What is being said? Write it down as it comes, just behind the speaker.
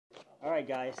Alright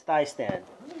guys, thigh stand.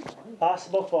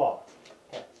 Possible fall.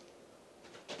 Okay.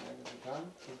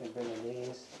 You can bring the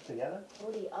knees together.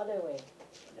 Go the other way.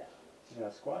 Yeah. You're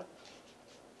going to squat.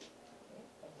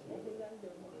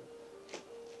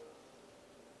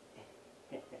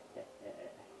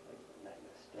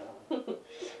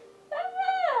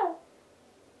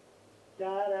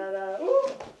 Da, da, da. Ooh.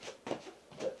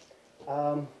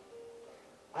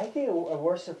 I think a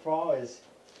worse fall is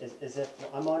if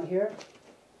I'm on here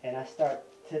and I start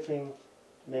tipping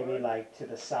maybe like to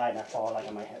the side and I fall like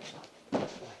on my head like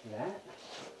that.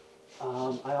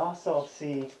 I also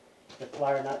see the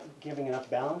flyer not giving enough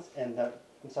balance and the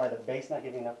base not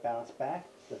giving enough balance back.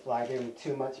 The flyer giving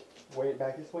too much weight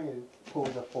back this way and pulls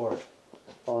it forward,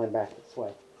 falling back this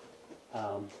way.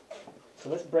 So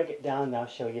let's break it down now,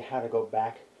 show you how to go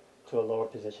back to a lower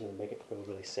position and make it feel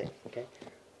really safe, okay?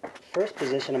 First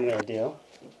position I'm going to do,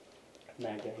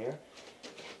 Magda here,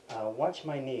 watch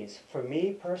my knees. For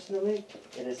me personally,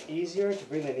 it is easier to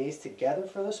bring the knees together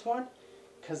for this one,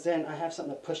 because then I have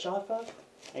something to push off of.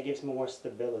 It gives me more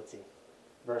stability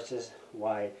versus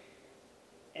wide.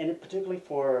 And particularly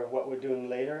for what we're doing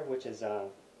later, which is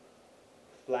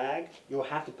flag, you'll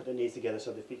have to put the knees together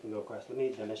so the feet can go across. Let me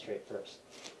demonstrate first.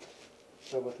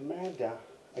 So with Magda,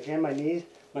 again my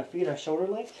feet are shoulder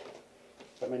length,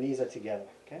 but my knees are together,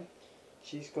 okay?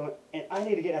 She's going, and I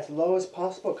need to get as low as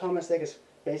possible. Common mistake is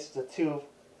bases are too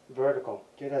vertical.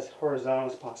 Get as horizontal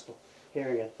as possible. Here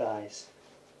are your thighs,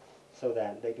 so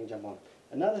that they can jump on.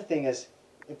 Another thing is,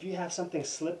 if you have something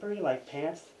slippery like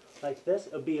pants, like this,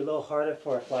 it'll be a little harder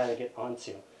for a fly to get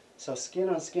onto. So skin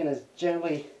on skin is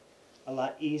generally a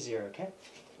lot easier, okay?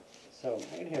 So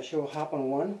right here, she'll hop on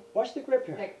one. Watch the grip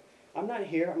here. I'm not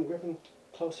here, I'm gripping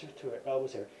closer to her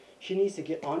elbows here. She needs to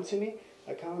get onto me.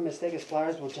 A common mistake is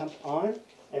flyers will jump on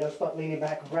and they'll start leaning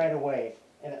back right away.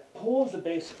 And it pulls the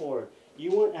base forward.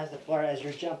 You want, as the flyer, as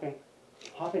you're jumping,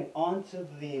 hopping onto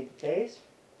the base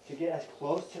to get as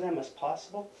close to them as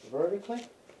possible vertically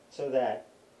so that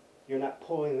you're not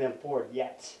pulling them forward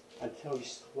yet until you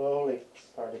slowly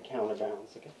start to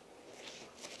counterbalance, okay?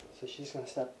 So she's going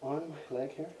to step on my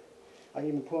leg here. I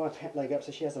even pull my leg up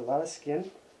so she has a lot of skin.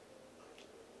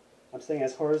 I'm staying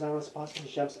as horizontal as possible.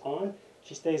 She jumps on.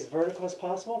 She stays vertical as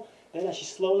possible. Then as she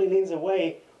slowly leans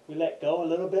away, we let go a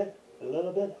little bit, a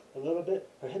little bit, a little bit.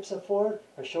 Her hips are forward,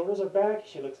 her shoulders are back.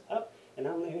 She looks up, and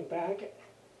I'm leaning back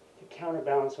to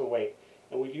counterbalance her weight.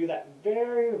 And we do that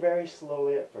very, very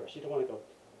slowly at first. You don't want to go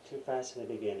too fast in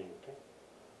the beginning, okay?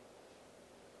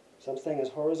 So I'm staying as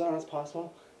horizontal as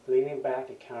possible, leaning back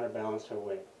to counterbalance her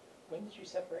weight. When did you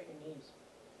separate your knees?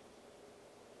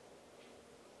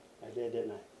 I did,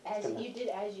 didn't I? As you were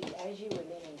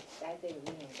leaning, as they were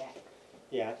leaning back.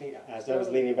 Yeah, I think as I was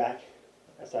leaning back,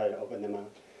 I started to open them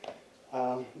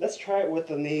out. Let's try it with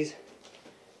the knees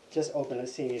just open.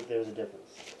 Let's see if there's a difference.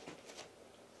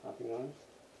 Hopping on.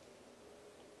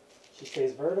 She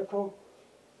stays vertical.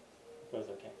 It goes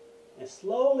okay. And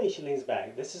slowly she leans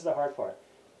back. This is the hard part.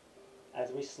 As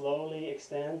we slowly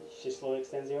extend, she slowly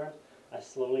extends the arms. I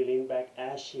slowly lean back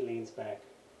as she leans back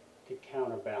to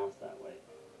counterbalance that way.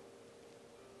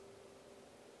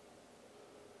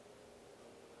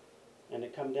 And to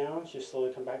come down, she'll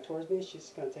slowly come back towards me.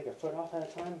 She's going to take a foot off at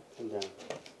a time, come down.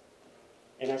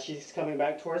 And as she's coming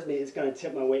back towards me, it's going to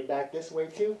tip my weight back this way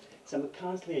too. So I'm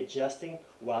constantly adjusting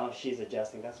while she's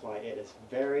adjusting. That's why it is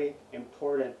very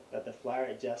important that the flyer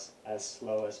adjusts as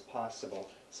slow as possible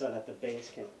so that the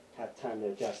base can have time to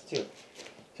adjust too.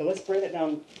 So let's bring it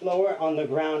down lower on the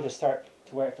ground to start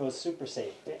to where it feels super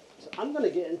safe. Okay? So I'm going to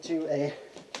get into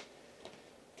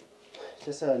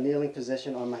just a kneeling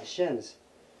position on my shins.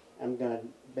 I'm going to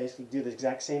basically do the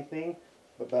exact same thing,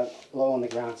 but low on the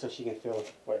ground so she can feel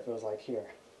what it feels like here.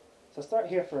 So start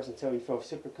here first until you feel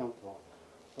super comfortable.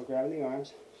 So grabbing the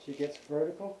arms, she gets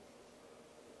vertical,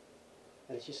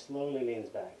 and she slowly leans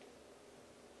back.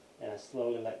 And I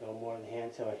slowly let go more of the hand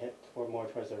until I hit more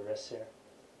towards the wrist here.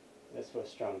 This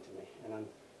feels strong to me. And I'm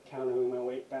countering my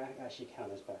weight back as she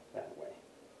counters back that way.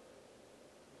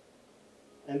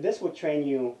 And this will train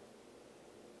you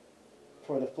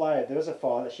for the flyer. If there's a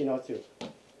fall, that she knows to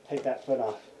take that foot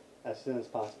off as soon as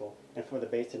possible. And for the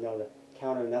base to know to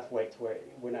counter enough weight to where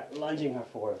we're not lunging her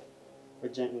forward. We're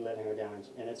gently letting her down,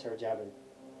 and it's her job to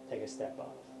take a step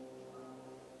off.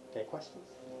 Okay, questions?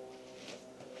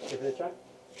 Give it a try?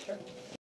 Sure.